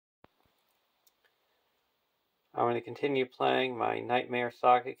I'm going to continue playing my Nightmare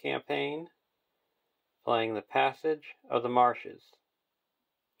Saga campaign, playing the Passage of the Marshes.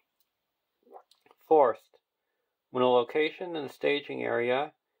 Fourth, when a location in the staging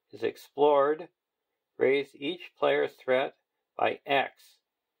area is explored, raise each player's threat by X,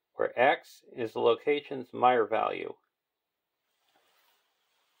 where X is the location's Meyer value.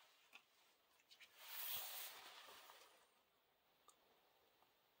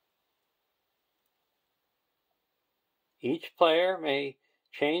 Each player may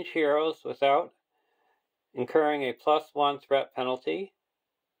change heroes without incurring a +1 threat penalty.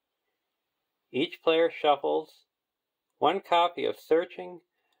 Each player shuffles one copy of Searching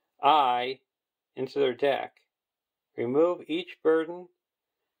Eye into their deck. Remove each burden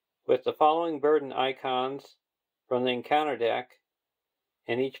with the following burden icons from the encounter deck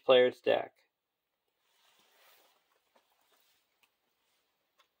in each player's deck.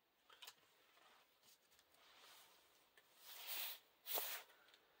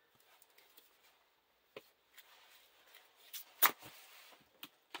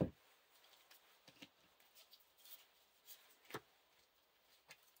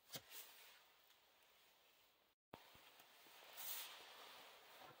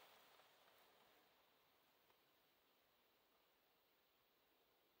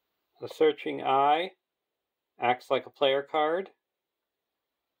 The Searching Eye acts like a player card.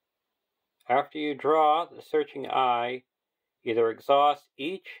 After you draw the Searching Eye, either exhaust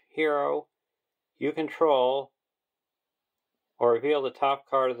each hero you control or reveal the top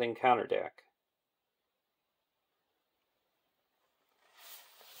card of the encounter deck.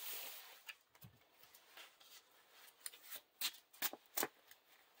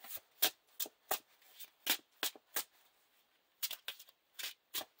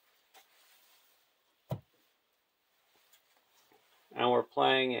 And we're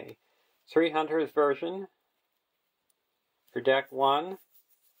playing a 3 Hunters version for deck 1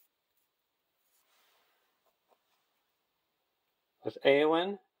 with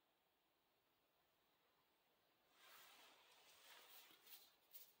Eowyn,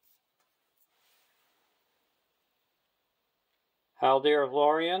 Haldir of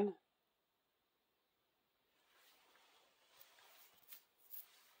Lorien,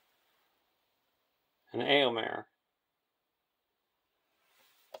 and Eomer.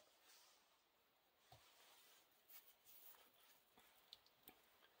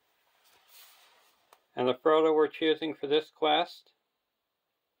 And the Frodo we're choosing for this quest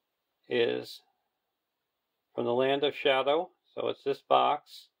is from the Land of Shadow, so it's this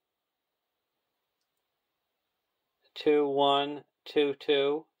box.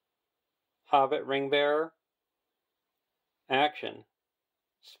 2/1/2/2 Hobbit Ringbearer. Action: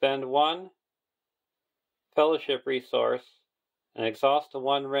 spend 1 fellowship resource and exhaust the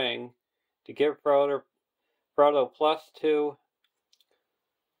 1 ring to give Frodo +2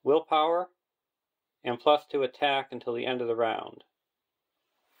 willpower and +2 attack until the end of the round.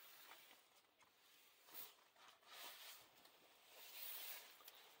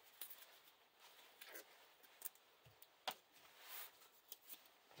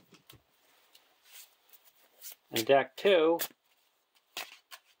 And deck 2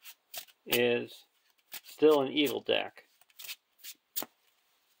 is still an evil deck.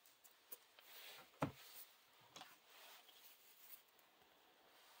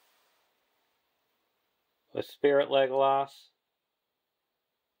 With Spirit Legolas,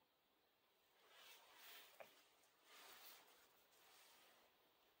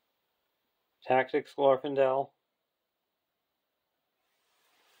 Tactics Glorfindel,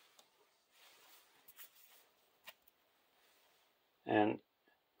 and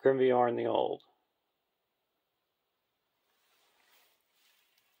Grimbeorn the Old.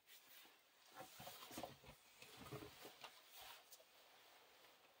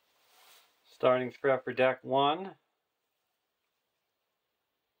 Starting threat for deck 1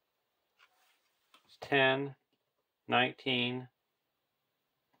 is 10, 19,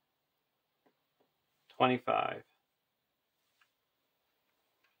 25.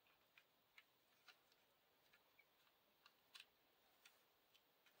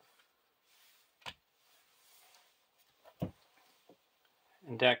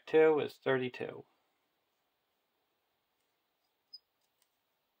 And deck 2 is 32.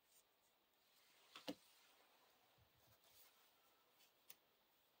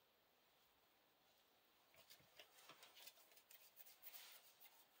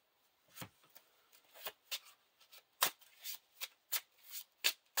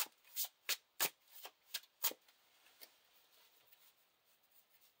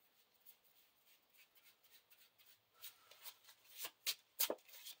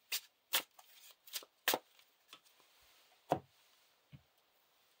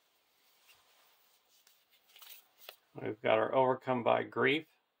 We've got our Overcome by Grief.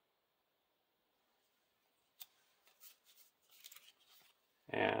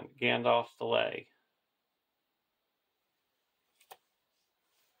 And Gandalf's Delay.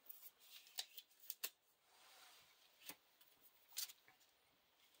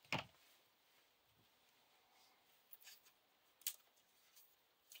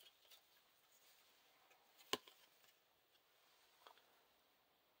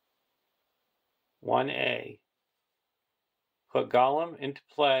 (1A). Put Gollum into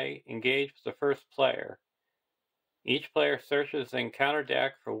play, engage with the first player. Each player searches the encounter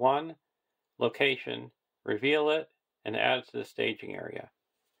deck for one location, reveal it, and add it to the staging area.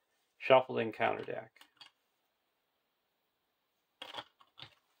 Shuffle the encounter deck.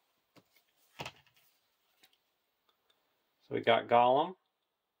 So we got Gollum,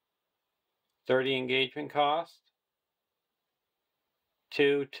 30 engagement cost,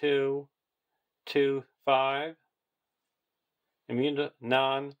 2/2/2/5, immune to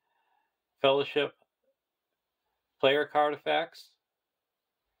non-fellowship player card effects.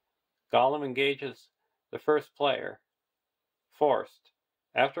 Gollum engages the first player. Forced.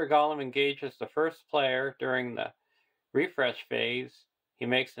 After Gollum engages the first player during the refresh phase, he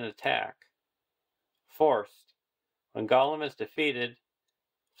makes an attack. Forced. When Gollum is defeated,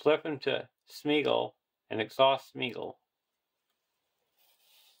 flip him to Smeagol and exhaust Smeagol.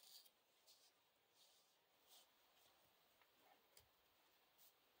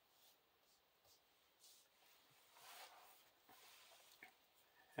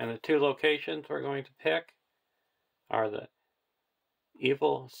 And the two locations we're going to pick are the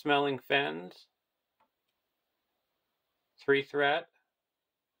Evil Smelling Fens, 3 threat,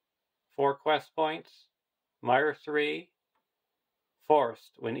 4 quest points, Mire 3,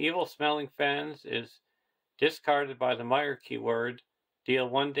 forced. When Evil Smelling Fens is discarded by the Mire keyword, deal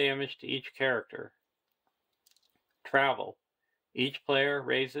 1 damage to each character. Travel. Each player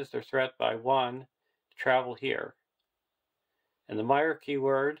raises their threat by 1 to travel here. And the Mire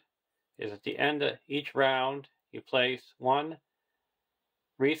keyword is at the end of each round, you place 1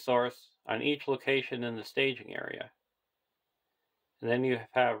 resource on each location in the staging area. And then you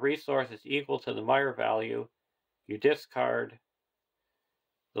have resources equal to the Mire value. You discard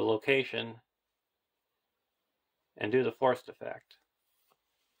the location and do the forced effect.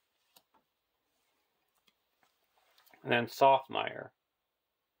 And then soft Mire.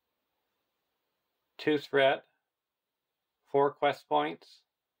 2 threat, 4 quest points,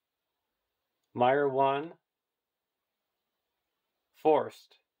 Mire 1,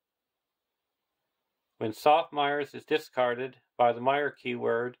 forced. When soft Mires is discarded by the Mire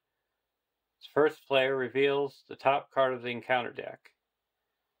keyword, the first player reveals the top card of the encounter deck.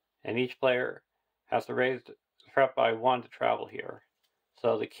 And each player has to raise the threat by 1 to travel here.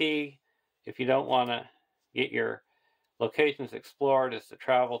 So the key, if you don't want to get your locations explored, is to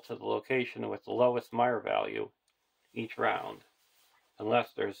travel to the location with the lowest Mire value each round.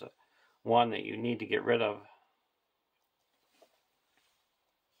 Unless there's one that you need to get rid of.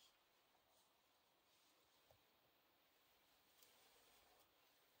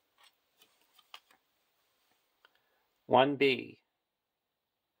 (1B).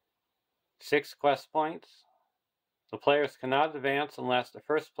 6 quest points. The players cannot advance unless the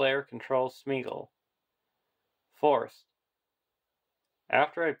first player controls Smeagol. Forced.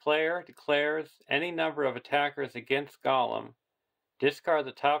 After a player declares any number of attackers against Gollum, discard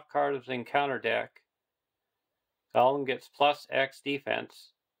the top card of the encounter deck. Gollum gets +X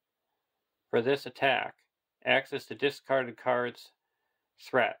defense for this attack. X is the discarded card's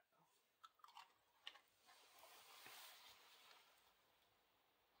threat.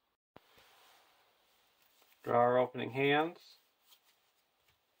 Draw our opening hands.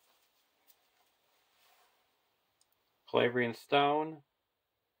 Calabrian Stone,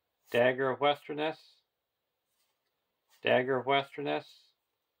 Dagger of Westerness, Dagger of Westerness,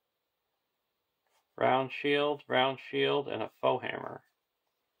 Round Shield, and a Foe Hammer.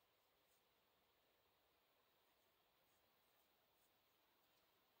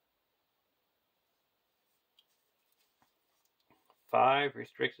 Five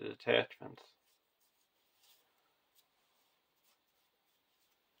restricted attachments.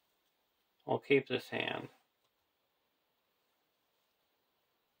 We'll keep this hand.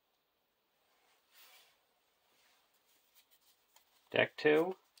 Deck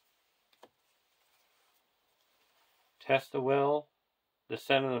 2. Test the Will,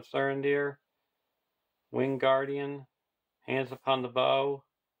 Descendant of Thurindir, Winged Guardian, Hands Upon the Bow,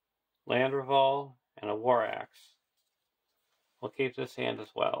 Land Revolve, and a War Axe. We'll keep this hand as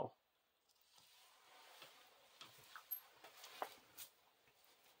well.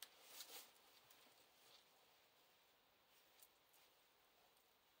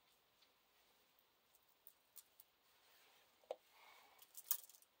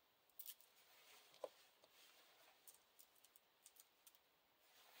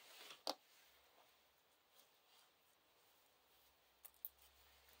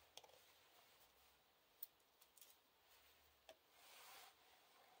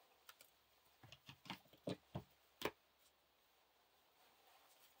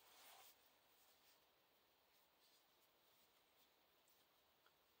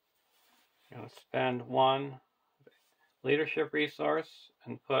 I'm going to spend 1 leadership resource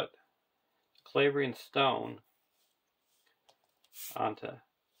and put Calabrian Stone onto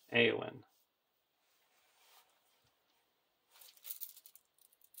Eowyn.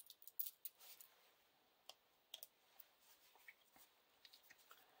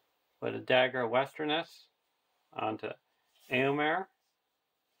 Put a Dagger of Westerness onto Eomer.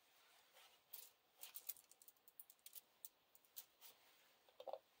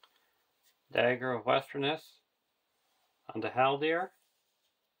 Dagger of Westerness onto Haldir.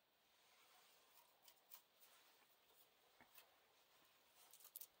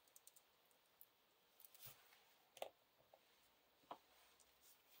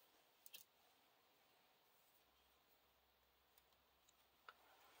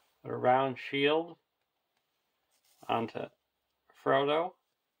 Put a round shield onto Frodo.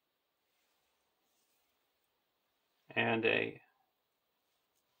 And a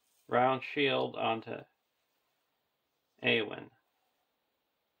round shield onto Eowyn.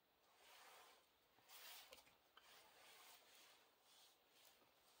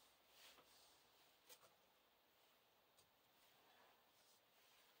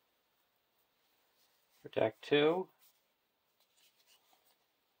 For deck 2,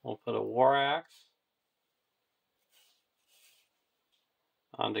 we'll put a War Axe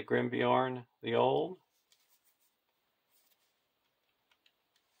onto Grimbeorn the Old.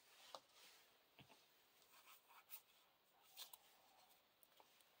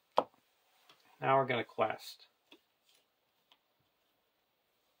 Now we're going to quest.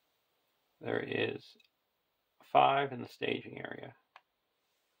 There is 5 in the staging area.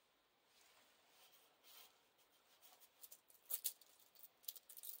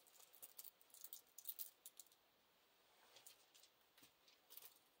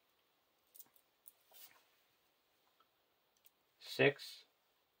 Six,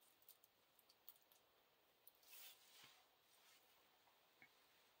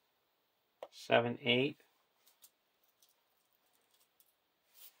 7, 8,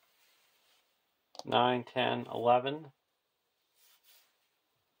 9, 10, 11.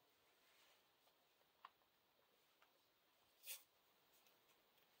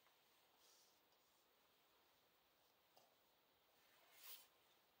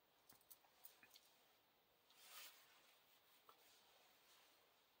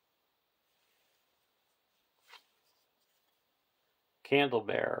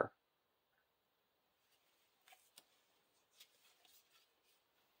 Candlebearer.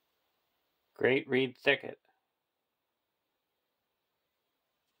 Great Reed Thicket.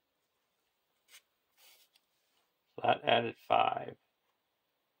 So that added 5.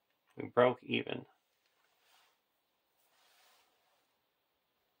 We broke even.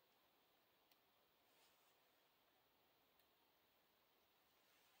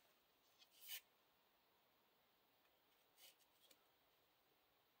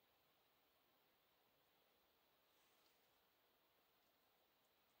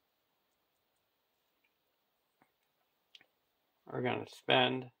 We're going to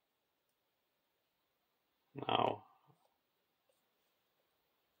spend, no,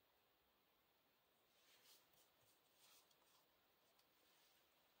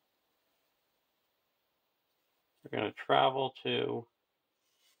 we're going to travel to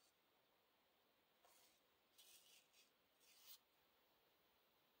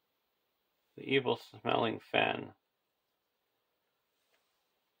the Evil Smelling Fen.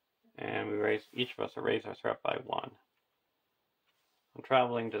 And we raise, each of us will raise our threat by 1. I'm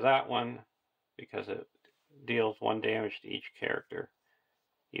traveling to that one because it deals 1 damage to each character,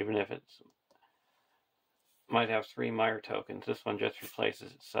 even if it might have 3 Mire tokens. This one just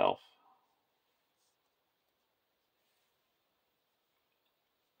replaces itself.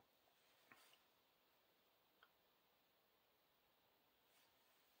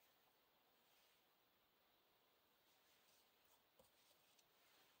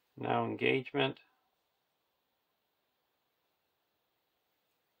 Now engagement.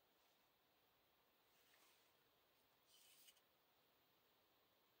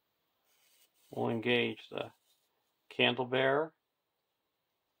 We'll engage the Candlebearer.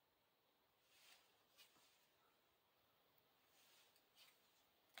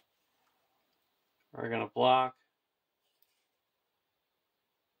 We're going to block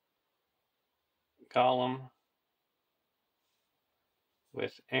Gollum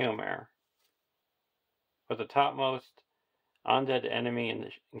with Eomer. Put the topmost undead enemy in the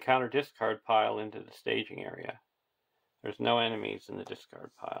encounter discard pile into the staging area. There's no enemies in the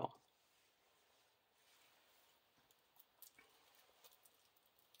discard pile.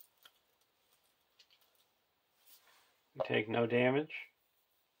 We take no damage.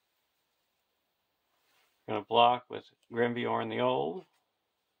 We're going to block with Grimbjorn the Old.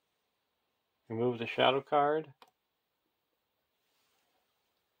 Remove the shadow card.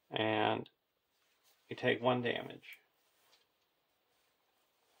 And you take 1 damage.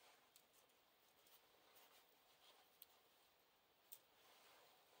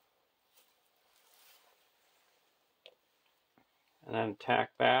 And then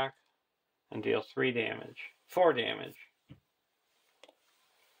attack back and deal 4 damage.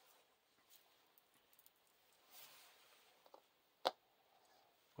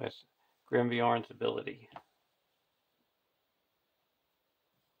 With Grimbjorn's ability.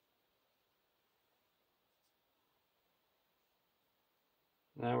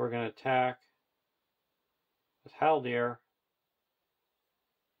 Now we're going to attack with Haldir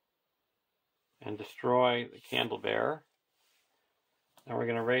and destroy the Candlebearer. Now we're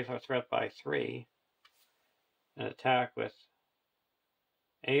going to raise our threat by 3 and attack with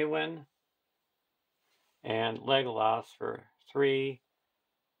Eowyn and Legolas for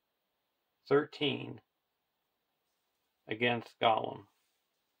 13 against Gollum.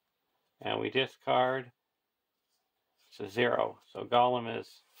 And we discard. It's a 0, so Gollum is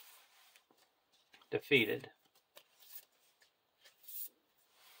defeated.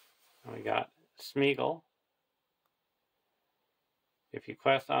 And we got Smeagol. If you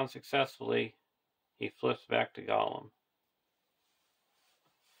quest unsuccessfully, he flips back to Gollum.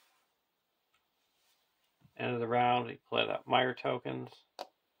 End of the round, we played up Mire tokens.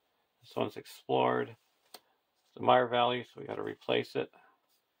 This one's explored. It's a Mire value, so we got to replace it.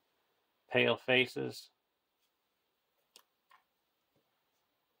 Pale Faces.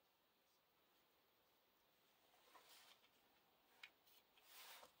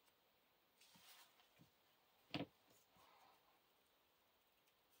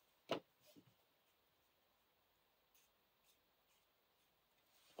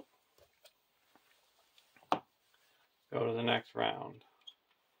 Go to the next round.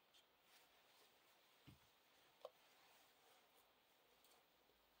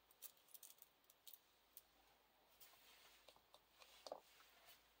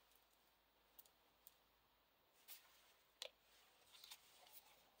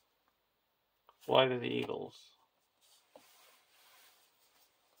 Flight of the Eagles.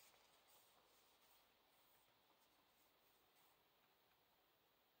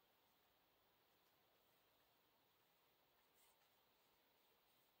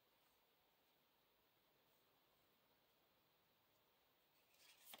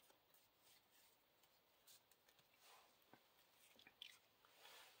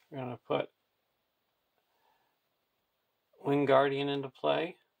 We're going to put Wing Guardian into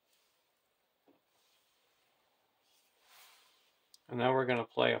play. And now we're going to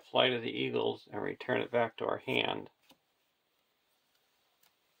play a Flight of the Eagles and return it back to our hand.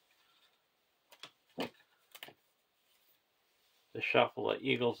 To shuffle the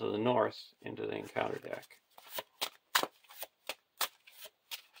Eagles of the North into the encounter deck.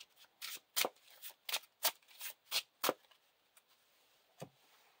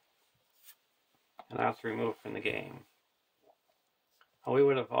 And that's removed from the game. We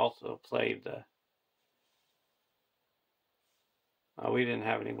would have also played the... we didn't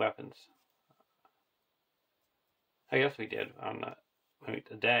have any weapons. I guess we did on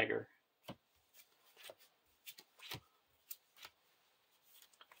the dagger.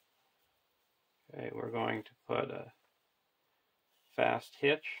 Okay, we're going to put a Fast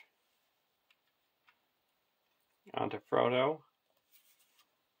Hitch onto Frodo.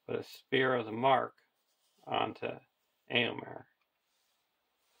 Put a Spear of the Mark onto Éomer.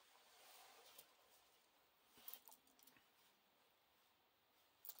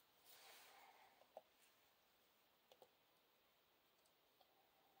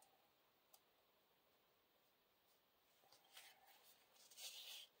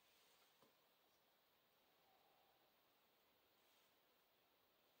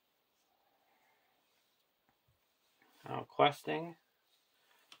 Now questing.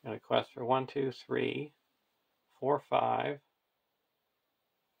 I'm going to quest for 1, 2, 3, 4, 5.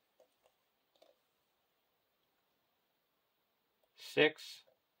 6,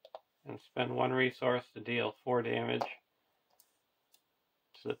 and spend 1 resource to deal 4 damage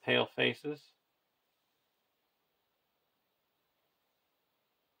to the Pale Faces.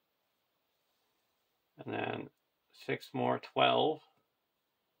 And then 6 more, 12.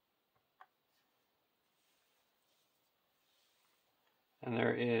 And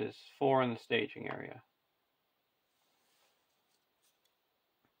there is 4 in the staging area.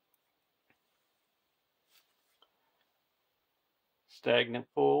 Stagnant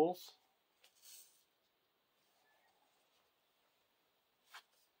Pools.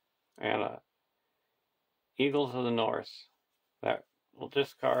 And a Eagles of the North. That will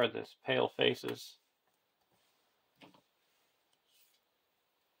discard this Pale Faces.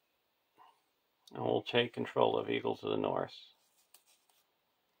 And we'll take control of Eagles of the North.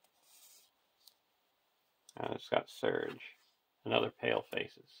 And it's got Surge. Another Pale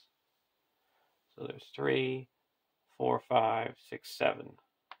Faces. So there's 3, 4, 5, 6, 7.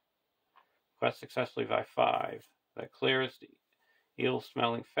 Quest successfully by 5. That clears the Eel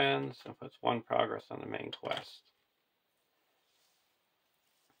Smelling Fens and puts 1 progress on the main quest.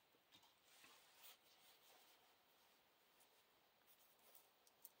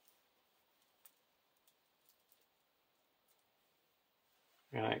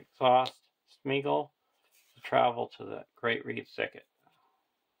 We're going to exhaust Smeagol to travel to the Great Reed Thicket.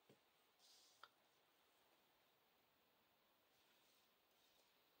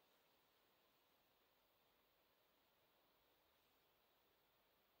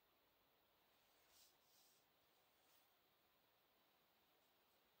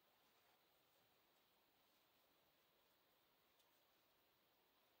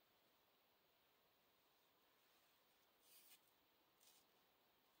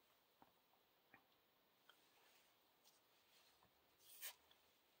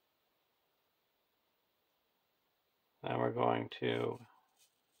 Now we're going to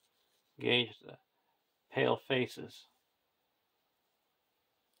gauge the Pale Faces.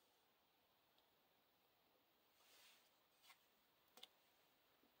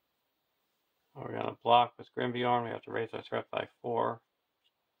 We're going to block with Grimbjorn. We have to raise our threat by 4.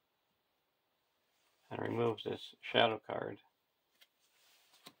 And remove this shadow card.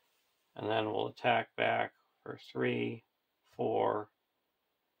 And then we'll attack back for 3, 4,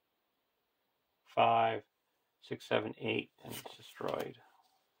 5, 6, 7, 8, and it's destroyed.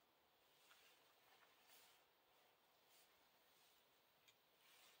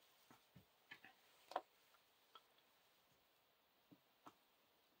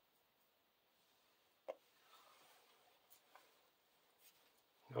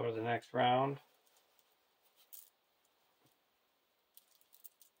 Go to the next round.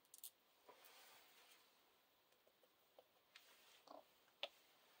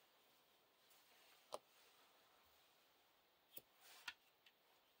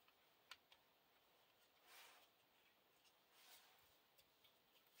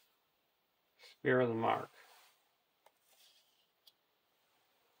 Spear of the Mark.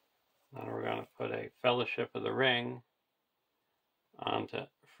 Then we're going to put a Fellowship of the Ring onto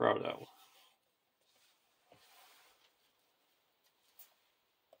Frodo.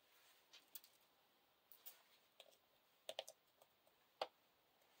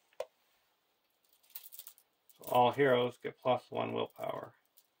 So all heroes get +1 willpower.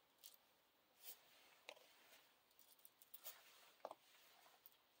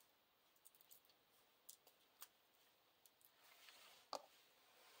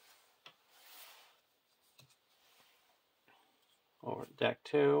 Over to deck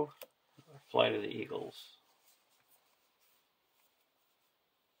 2, Flight of the Eagles.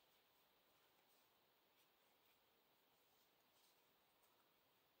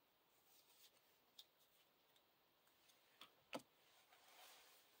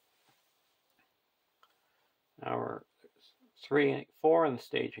 Now we're 3 and 4 in the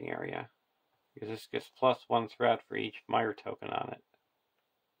staging area, because this gets +1 threat for each Mire token on it.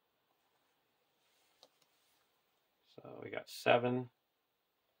 So we got 7,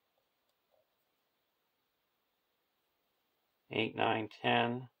 8, 9,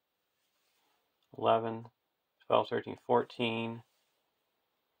 10, 11, 12, 13, 14,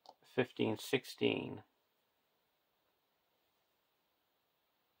 15, 16.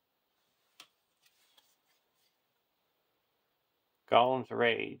 Golem's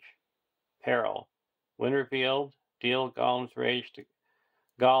Rage. Peril. When revealed, deal Golem's Rage to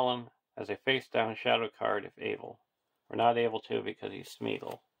Golem as a face-down shadow card if able. We're not able to because he's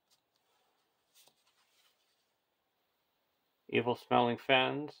Smeagol. Evil Smelling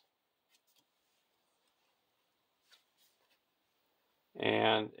Fens.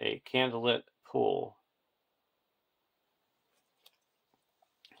 And a Candlelit Pool.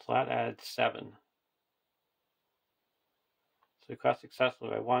 So that adds 7. So we quest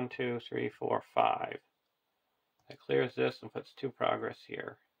successfully by 1, 2, 3, 4, 5. That clears this and puts 2 progress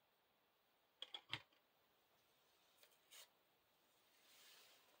here.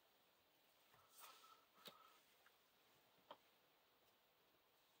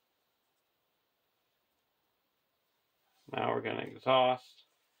 Now we're going to exhaust.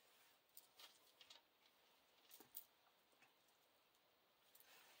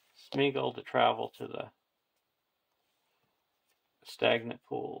 Smeagol to travel to the stagnant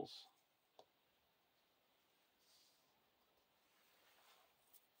pools.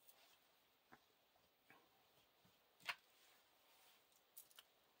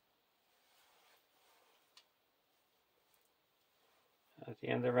 At the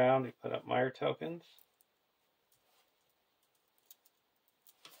end of the round, we put up mire tokens.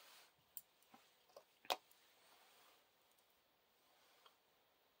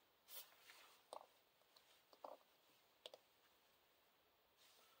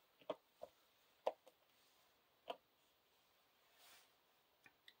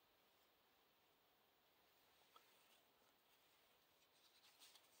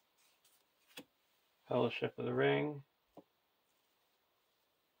 Fellowship of the Ring,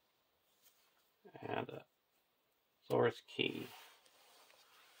 and a Source Key.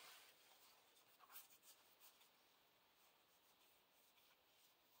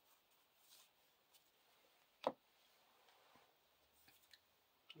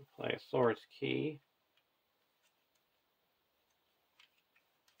 Play a Source Key.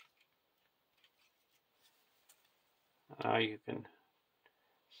 Now you can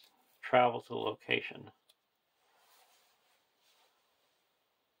travel to the location.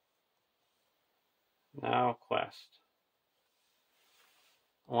 Now quest.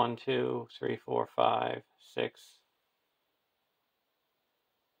 1, 2, 3, 4, 5, 6.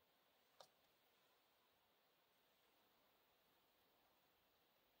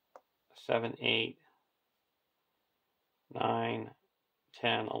 7, 8, 9,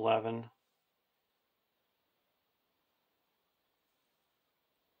 10, 11.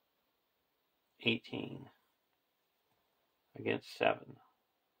 18 against 7.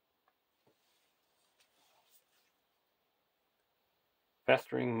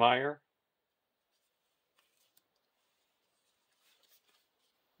 Festering Mire.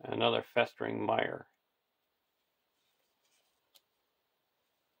 Another Festering Mire.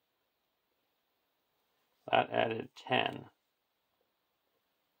 That added 10.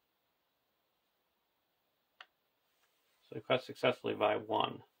 So we quest successfully by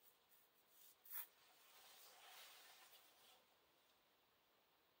 1.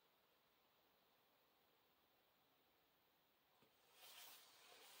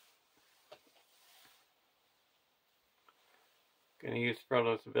 Going to use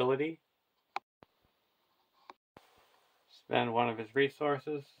Frodo's ability. Spend one of his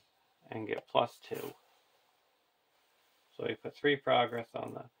resources and get +2. So we put 3 progress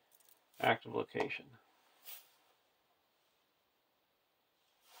on the active location.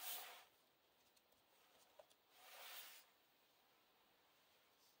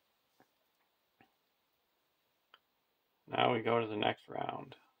 Now we go to the next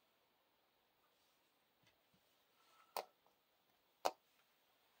round.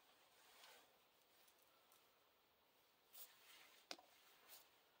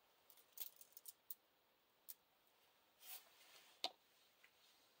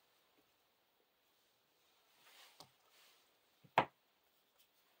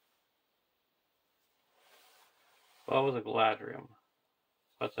 What was a Galadrium?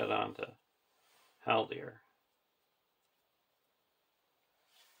 Puts that on to Haldir.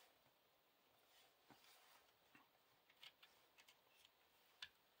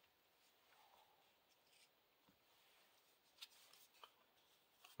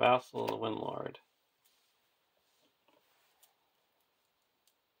 Vassal of the Windlord.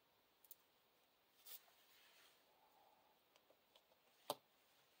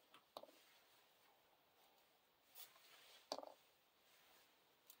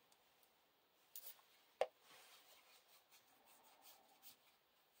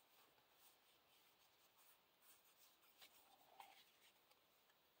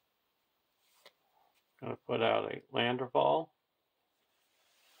 Going to put out a Landerfall.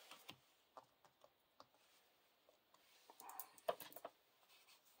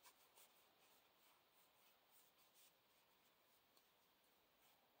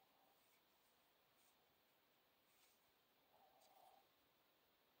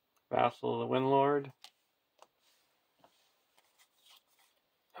 Vassal of the Windlord.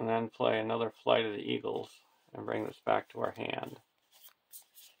 And then play another Flight of the Eagles and bring this back to our hand.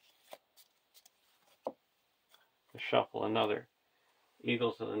 To shuffle another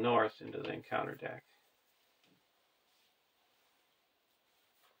Eagles of the North into the encounter deck.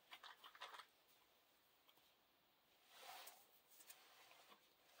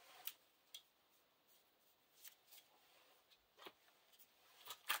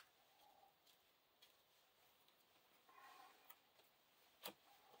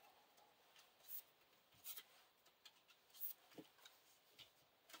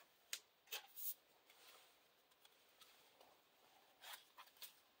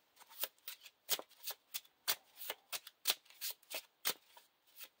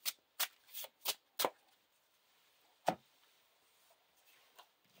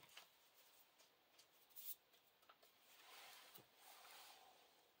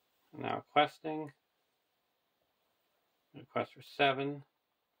 questing. Quest for 7,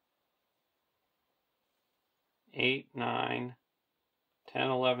 8, 9, 10,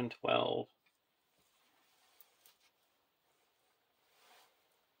 11, 12.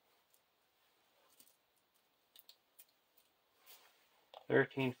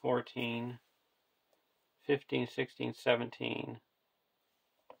 13, 14, 15, 16, 17,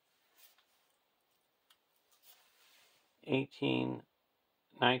 18,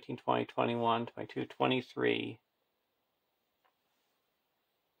 19, 20, 21, 22, 23,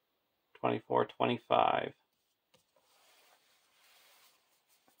 24, 25.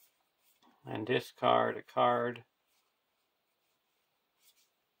 And discard a card.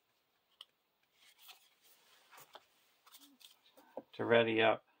 To ready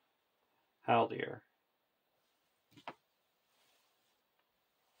up LOTR.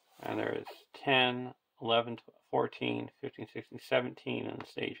 And there is 10, 11, 14, 15, 16, 17 in the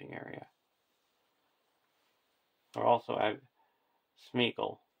staging area. Or also add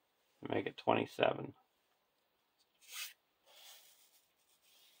Smeagol to make it 27.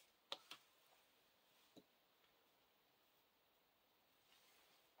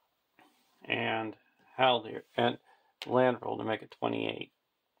 And LOTR and land roll to make it 28.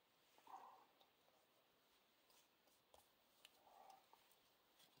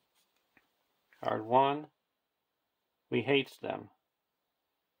 Card 1. We hates them.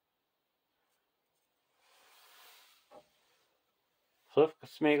 Flip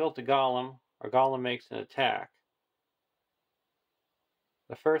Smeagol to Golem, or Golem makes an attack.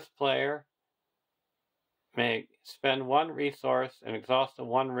 The first player may spend 1 resource and exhaust a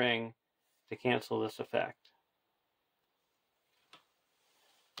 1 ring to cancel this effect.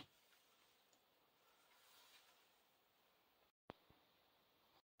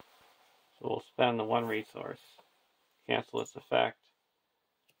 So we'll spend the 1 resource. Cancel this effect.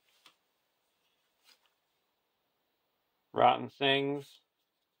 Rotten Things.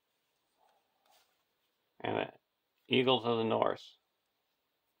 And Eagles of the North.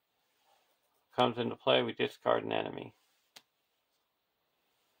 Comes into play, we discard an enemy.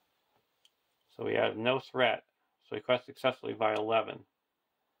 So we have no threat. So we quest successfully by 11.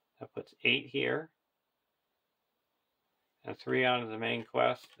 That puts 8 here. And 3 onto the main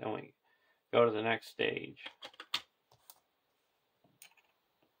quest. Then we go to the next stage.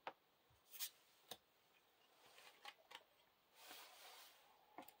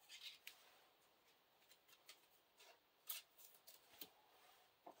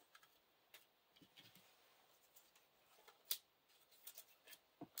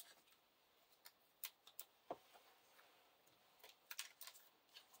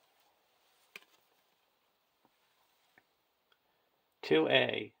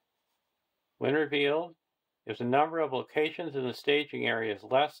 (2A) When revealed, if the number of locations in the staging area is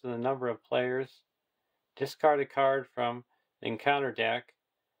less than the number of players, discard a card from the encounter deck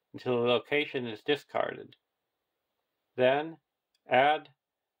until the location is discarded. Then add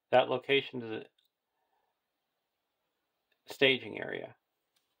that location to the staging area.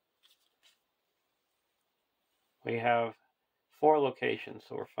 We have 4 locations,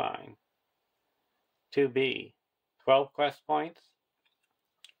 so we're fine. 2B, 12 quest points.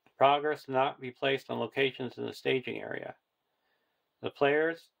 Progress cannot be placed on locations in the staging area. The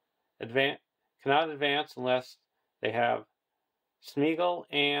players cannot advance unless they have Smeagol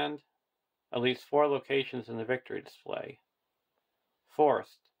and at least 4 locations in the victory display.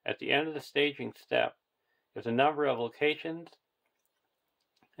 Forced, at the end of the staging step, if the number of locations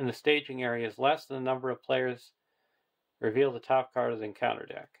in the staging area is less than the number of players, reveal the top card of the encounter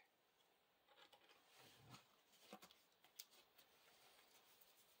deck.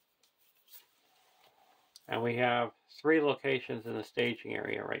 And we have 3 locations in the staging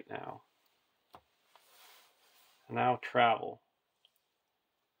area right now. And now travel.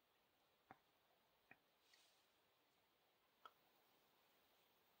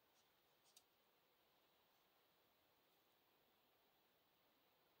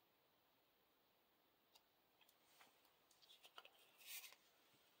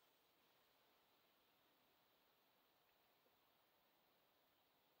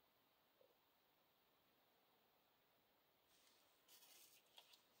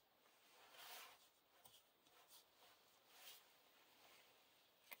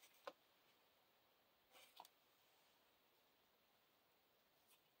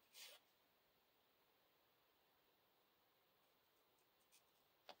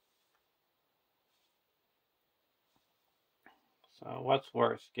 So what's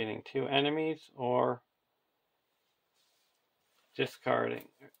worse, getting 2 enemies or discarding,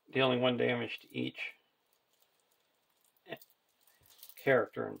 dealing 1 damage to each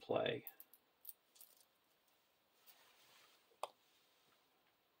character in play?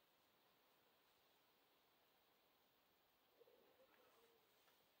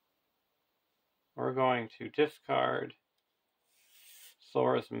 we're going to discard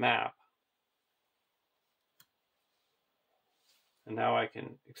Sora's map. And now I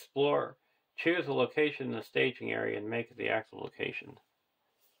can explore, choose a location in the staging area and make it the actual location.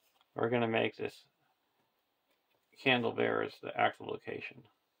 We're going to make this candle bearer as the actual location.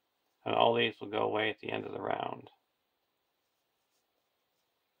 And all these will go away at the end of the round.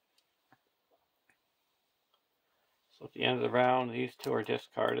 So at the end of the round, these two are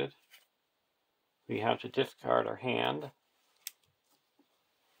discarded. We have to discard our hand.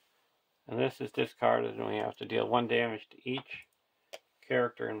 And this is discarded, and we have to deal 1 damage to each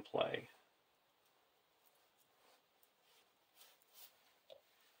character in play.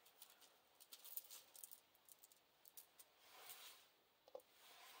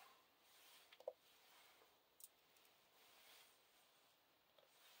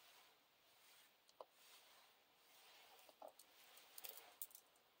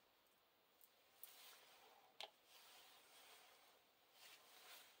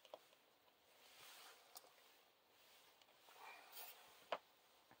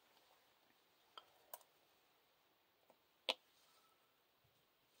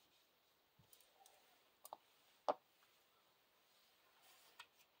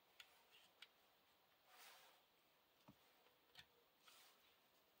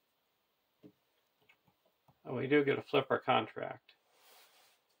 And we do get to flip our contract,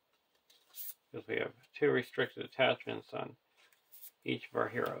 because we have 2 restricted attachments on each of our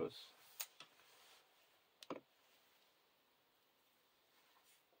heroes.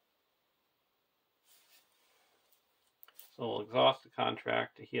 So we'll exhaust the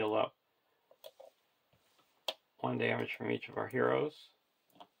contract to heal up 1 damage from each of our heroes.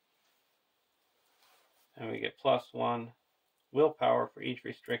 And we get +1 willpower for each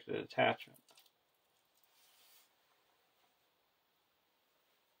restricted attachment.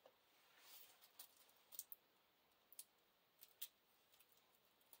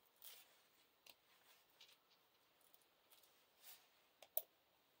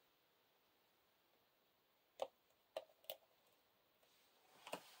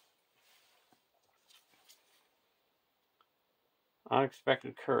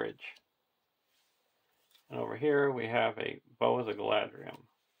 Unexpected Courage. And over here we have a Bow of the Galadriel.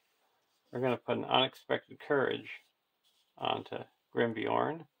 We're going to put an Unexpected Courage onto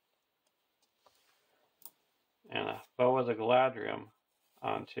Grimbjorn, and a Bow of the Galadriel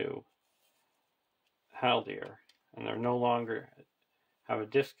onto Haldir. And they're no longer have a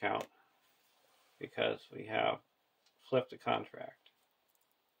discount because we have flipped the contract.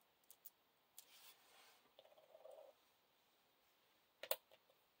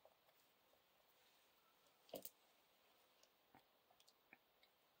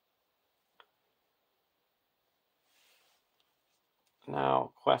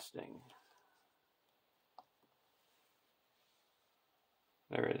 Now, questing.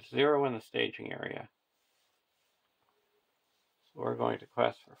 There is 0 in the staging area. So we're going to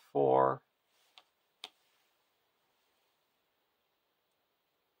quest for 4.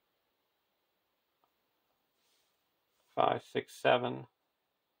 5, 6, 7,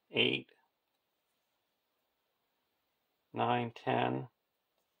 8, 9, 10,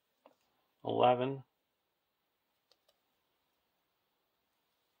 11,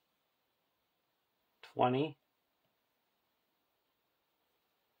 20,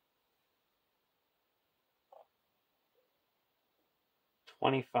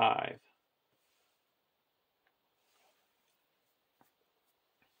 25.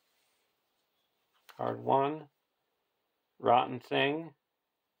 Card 1, Rotten Thing.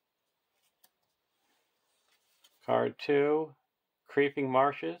 Card 2, Creeping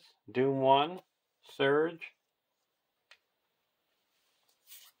Marshes, Doom 1, Surge.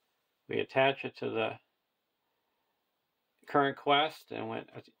 We attach it to the current quest, and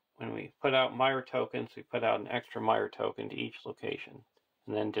when we put out Mire tokens, we put out an extra Mire token to each location,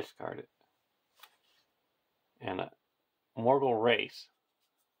 and then discard it. And a Mortal Race.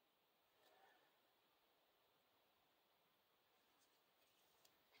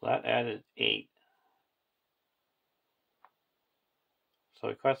 So that added 8. So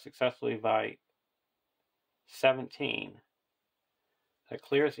we quest successfully by 17. That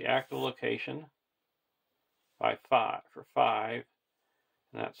clears the active location by 5 for 5,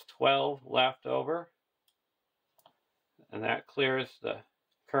 and that's 12 left over. And that clears the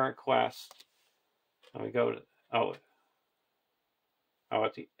current quest. And we go to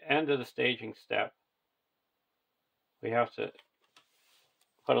at the end of the staging step, we have to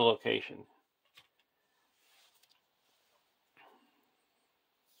put a location.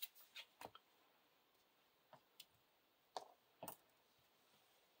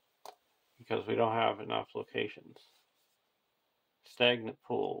 because we don't have enough locations. Stagnant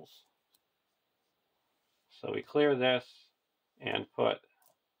pools. So we clear this and put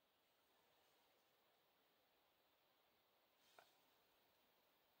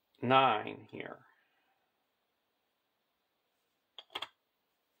nine here.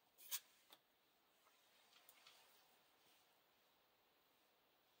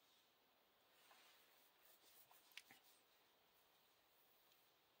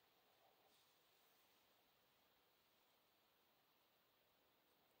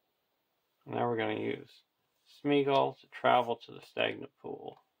 Now we're going to use Smeagol to travel to the stagnant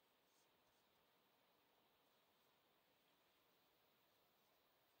pool.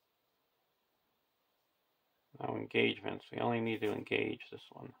 Now engagements, we only need to engage this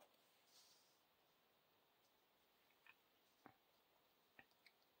one.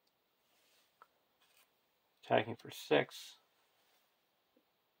 Attacking for 6.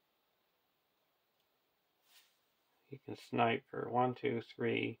 He can snipe for 1, 2,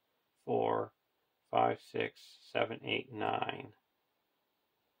 3, 4, 5, 6, 7, 8, 9.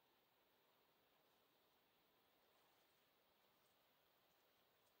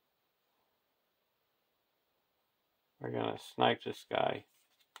 We're going to snipe this guy.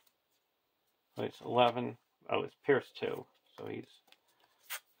 Oh, it's 11. Oh, it's Pierce 2, so he's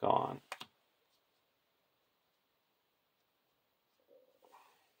gone.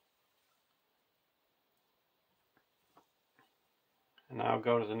 And now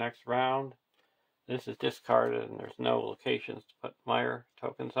go to the next round. This is discarded and there's no locations to put Meyer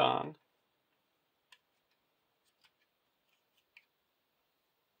tokens on.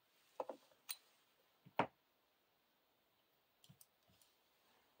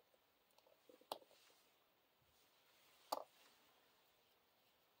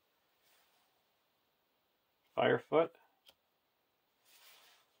 Firefoot.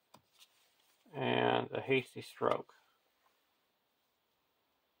 And a hasty stroke.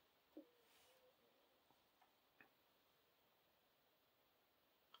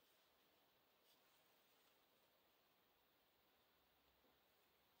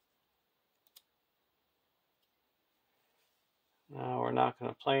 Now we're not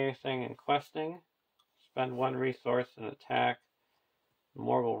going to play anything in questing. Spend 1 resource and attack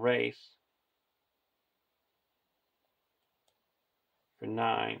Morgul Race for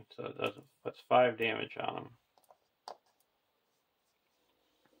 9, so it puts 5 damage on him.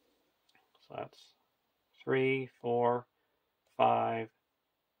 So that's 3, 4, 5,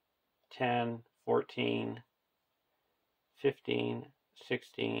 10, 14, 15,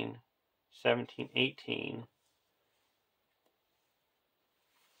 16, 17, 18.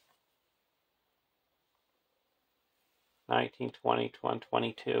 19, 20, 21,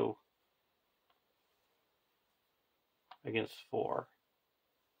 22 against 4.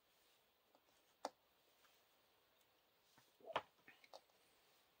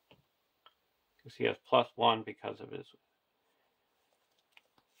 Because he has +1 because of his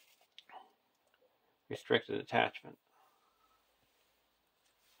restricted attachment.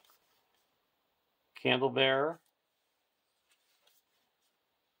 Candlebearer.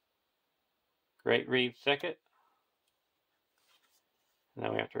 Great Reed Thicket. And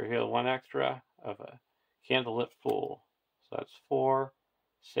then we have to reveal 1 extra of a candlelit pool. So that's 4,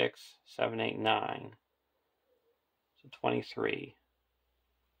 6, 7, 8, 9. So 23.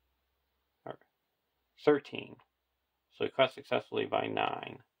 Or 13. So we quest successfully by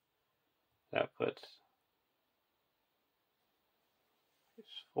 9. That puts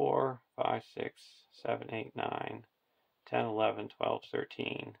 4, 5, 6, 7, 8, 9, 10, 11, 12,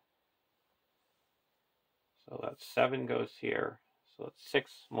 13. So that's 7 goes here. So it's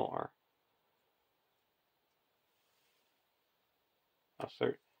 6 more.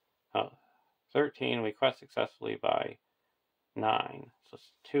 13, we quest successfully by 9. So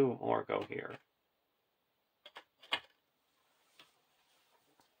 2 more go here.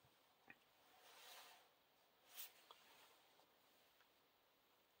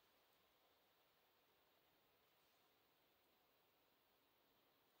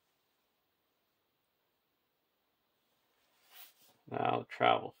 Now the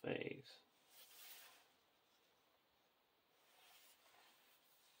travel phase.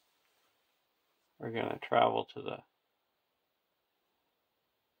 We're going to travel to the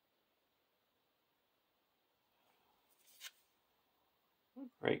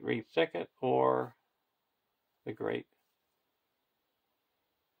Great Reed Thicket or the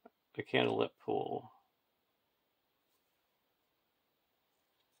candlelit pool.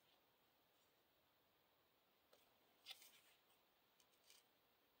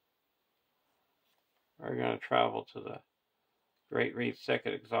 We're going to travel to the Great Reed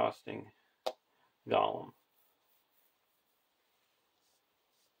Thicket, exhausting golem.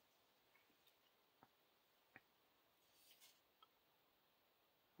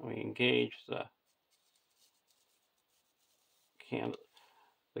 We engage the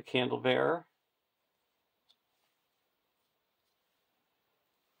candle bearer.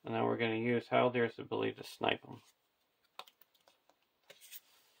 And then we're going to use Haldir's ability to snipe him.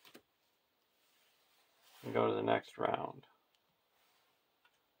 And go to the next round.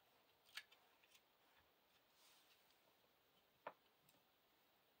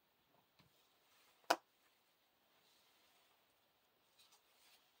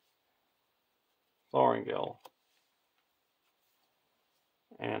 Thorngil.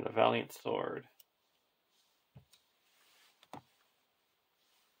 And a Valiant Sword.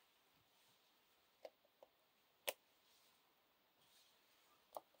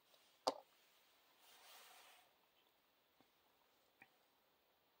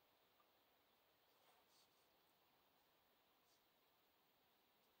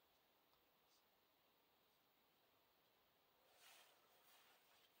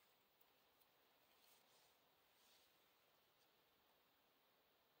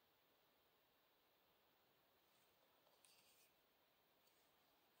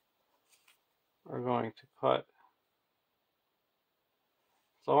 We're going to put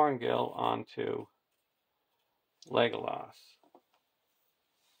Thorngil onto Legolas.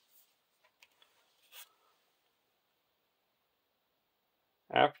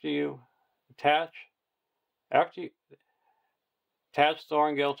 After you attach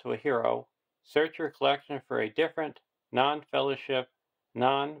Thorngil to a hero, search your collection for a different, non-Fellowship,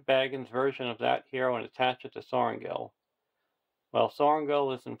 non-Baggins version of that hero and attach it to Thorngil. While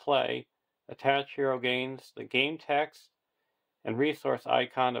Thorngil is in play, attached hero gains the game text and resource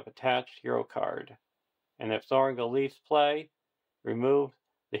icon of attached hero card. And if Thorngil leaves play, remove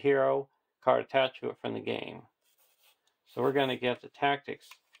the hero card attached to it from the game. So we're going to get the tactics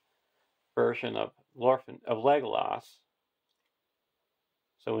version of Legolas.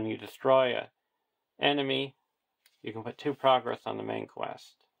 So when you destroy an enemy, you can put 2 progress on the main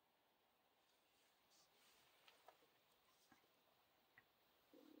quest.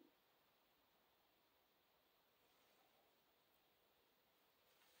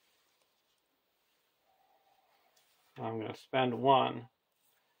 I'm going to spend 1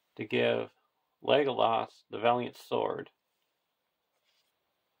 to give Legolas the Valiant Sword,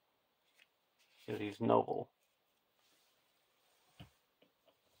 because he's noble.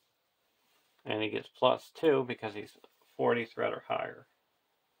 And he gets +2 because he's 40 threat or higher.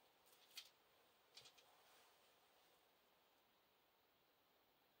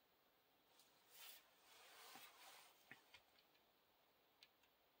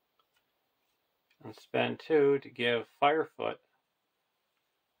 And spend 2 to give Firefoot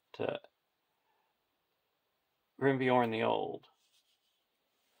to Grimbeorn the Old.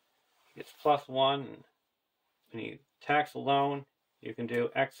 He gets +1. When he attacks alone, you can do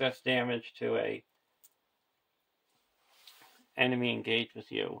excess damage to a enemy engaged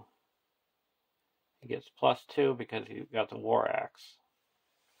with you. He gets +2 because he got the War Axe.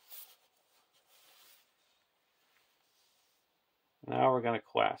 Now we're going to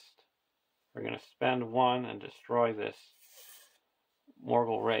quest. We're going to spend 1 and destroy this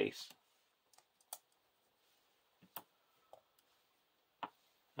Morgul race.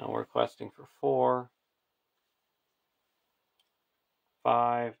 Now we're questing for 4,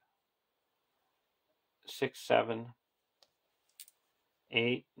 5, 6, 7,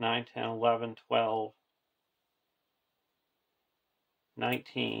 8, 9, 10, 11, 12,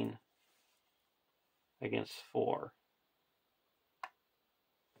 19 against 4.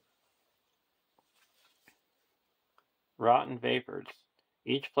 Rotten Vapors.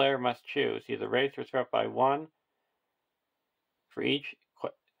 Each player must choose either raise or threat by 1 for each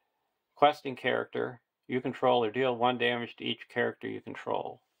questing character you control, or deal 1 damage to each character you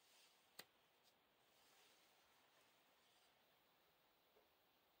control.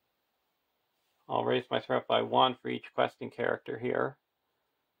 I'll raise my threat by 1 for each questing character here.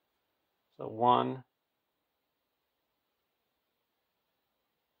 So 1.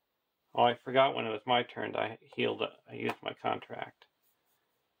 Oh, I forgot when it was my turn. I used my contract.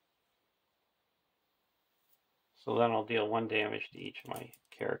 So then I'll deal 1 damage to each of my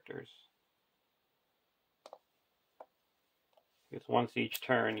characters. Because once each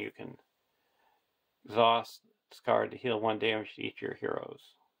turn you can exhaust this card to heal 1 damage to each of your heroes.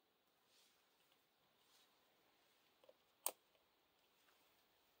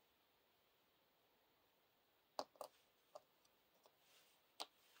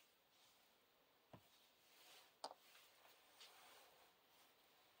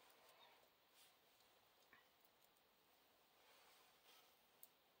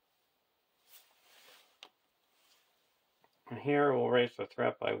 here we'll raise the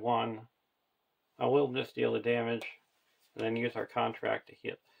threat by 1. I will just deal the damage and then use our contract to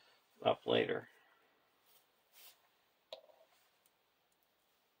heal up later.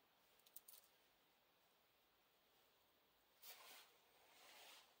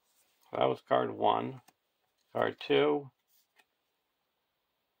 So that was card 1. Card 2,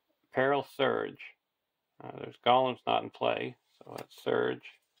 Peril Surge. There's golems not in play, so that's Surge.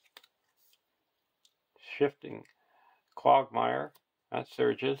 Shifting Quagmire, that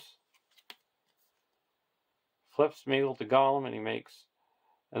surges. Flips Smeagol to Golem,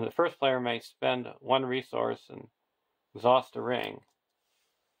 and the first player may spend 1 resource and exhaust a ring.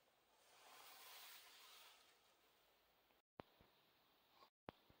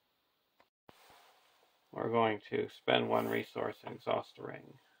 We're going to spend 1 resource and exhaust a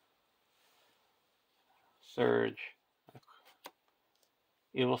ring. Surge,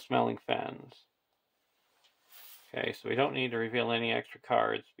 Evil Smelling Fens. Okay, so we don't need to reveal any extra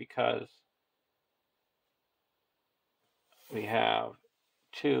cards because we have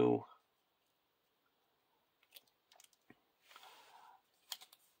 2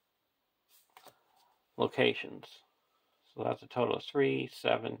 locations. So that's a total of 3,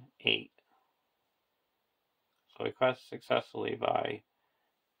 7, 8. So we quest successfully by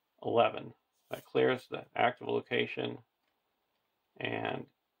 11. That clears the active location, and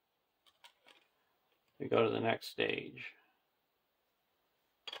we go to the next stage.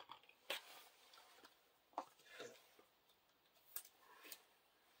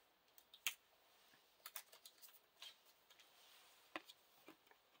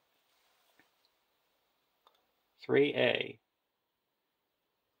 "3A.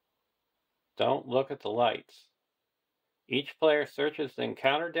 Don't look at the lights. Each player searches the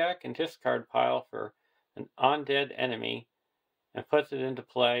encounter deck and discard pile for an undead enemy and puts it into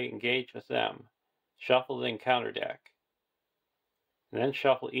play. Engage with them. Shuffle the encounter deck. And then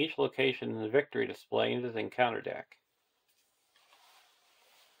shuffle each location in the victory display into the encounter deck."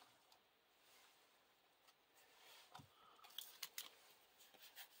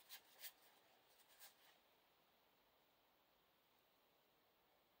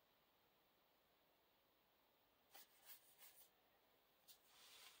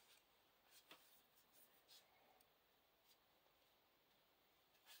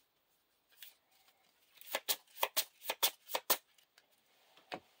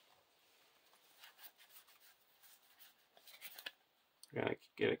 We're going to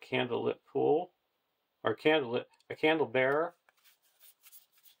get a candlelit pool, or a candle bearer.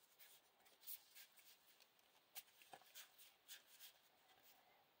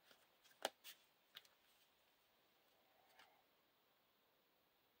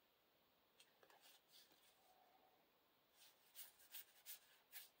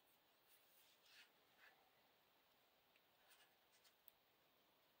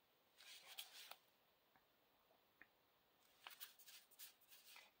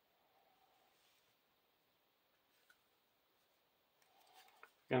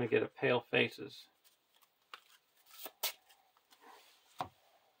 We're going to get a Pale Faces.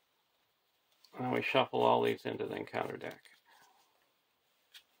 And we shuffle all these into the encounter deck.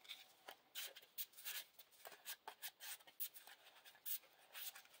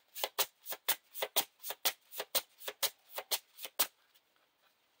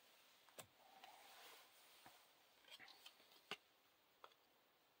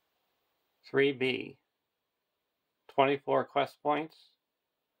 "3B. 24 quest points.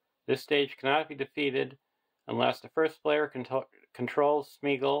 This stage cannot be defeated unless the first player controls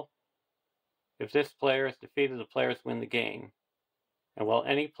Smeagol. If this player is defeated, the players win the game. And while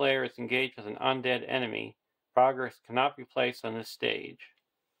any player is engaged with an undead enemy, progress cannot be placed on this stage."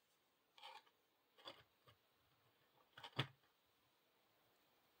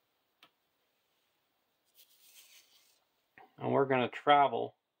 And we're going to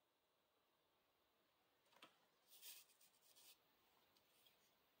travel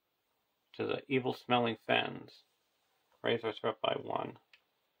to the Evil Smelling Fens. Raise our threat by 1.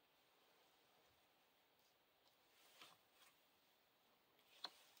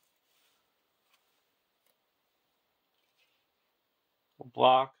 We'll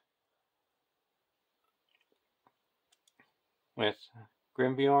block with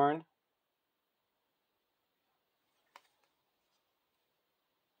Grimbjorn.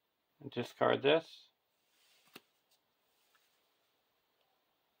 And discard this.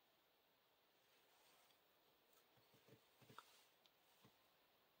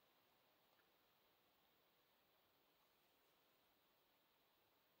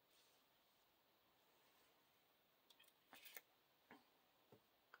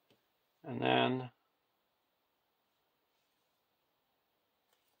 And then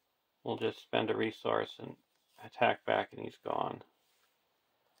we'll just spend a resource and attack back, and he's gone.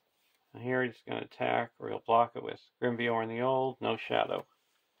 And here he's going to attack, or he'll block it with Grimbjorn the Old, no shadow.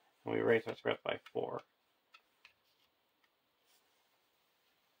 And we raise our threat by 4.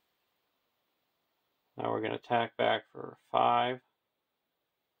 Now we're going to attack back for 5,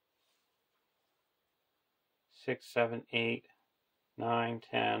 6, 7, 8, 9,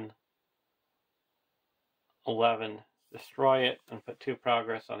 10, 11. Destroy it and put 2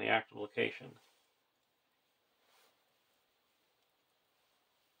 progress on the active location.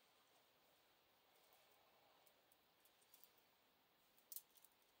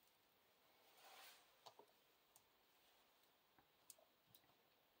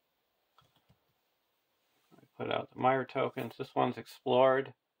 Put out the Mire tokens. This one's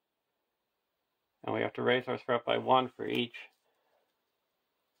explored. And we have to raise our threat by 1 for each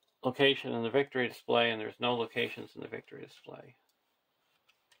location in the victory display, and there's no locations in the victory display.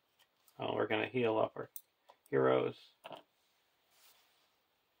 We're going to heal up our heroes.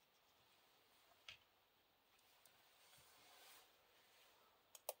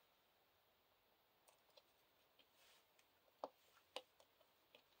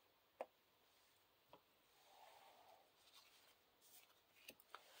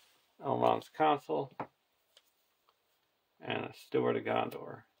 Elrond's Consul, and a Steward of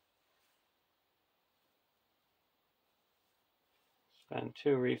Gondor. Spend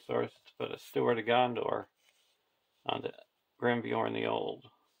 2 resources to put a Steward of Gondor onto Grimbjorn the Old.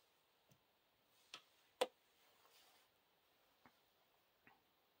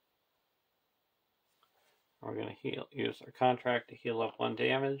 We're going to use our contract to heal up 1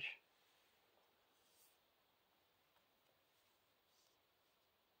 damage.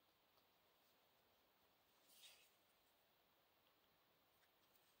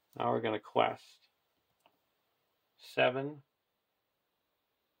 Now we're going to quest 7,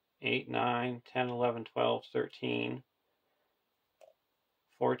 8, 9, 10, 11, 12, 13,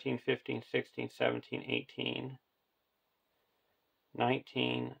 14, 15, 16, 17, 18,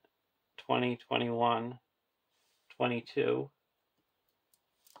 19, 20, 21, 22,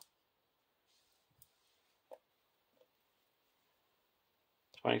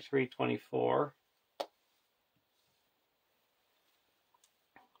 23, 24,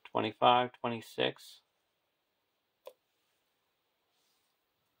 25, 26,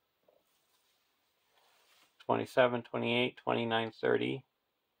 27, 28, 29, 30,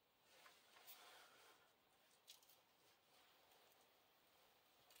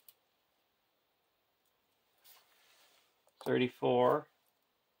 34,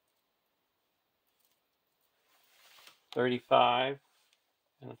 35,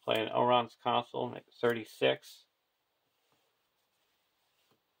 and play an Elrond's Consul, make it 36.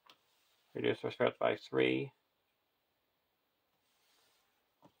 Reduce our threat by 3.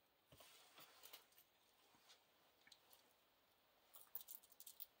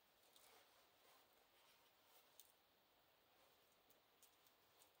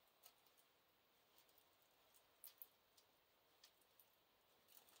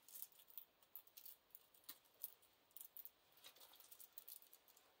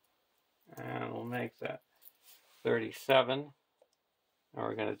 And we'll make that 37. And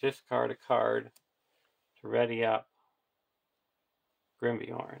we're going to discard a card to ready up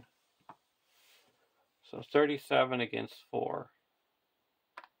Grimbjorn. So 37 against 4.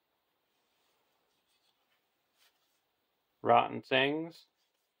 Rotten Things.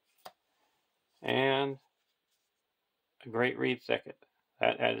 And a Great Reed Thicket.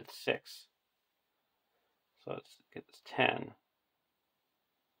 That added 6. So it's 10.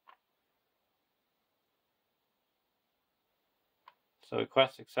 So we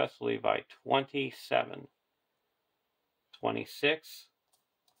quest successfully by 27. 26.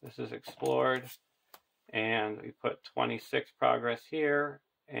 This is explored. And we put 26 progress here.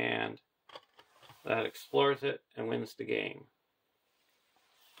 And that explores it and wins the game.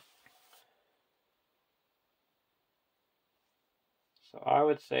 So I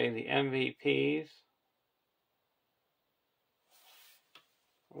would say the MVPs,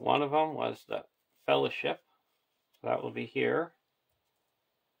 one of them was the Fellowship. So that will be here.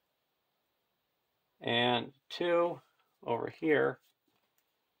 And 2 over here,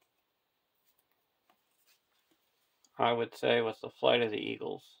 I would say was the Flight of the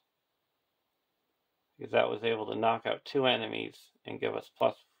Eagles. Because that was able to knock out 2 enemies and give us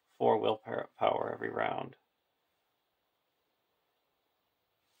 +4 willpower every round.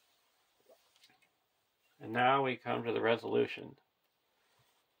 And now we come to the resolution.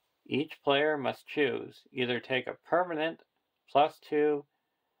 Each player must choose either take a permanent +2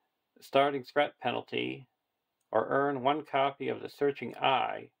 starting threat penalty or earn 1 copy of the Searching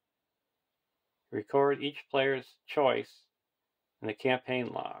Eye Record each player's choice in the campaign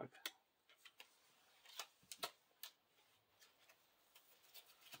log.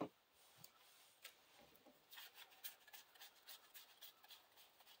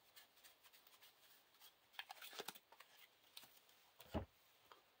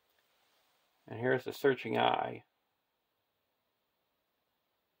 And here's the searching eye.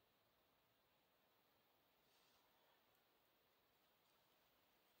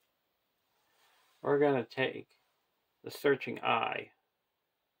 We're going to take the searching eye.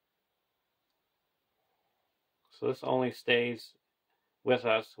 So this only stays with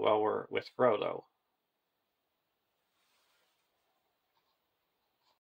us while we're with Frodo.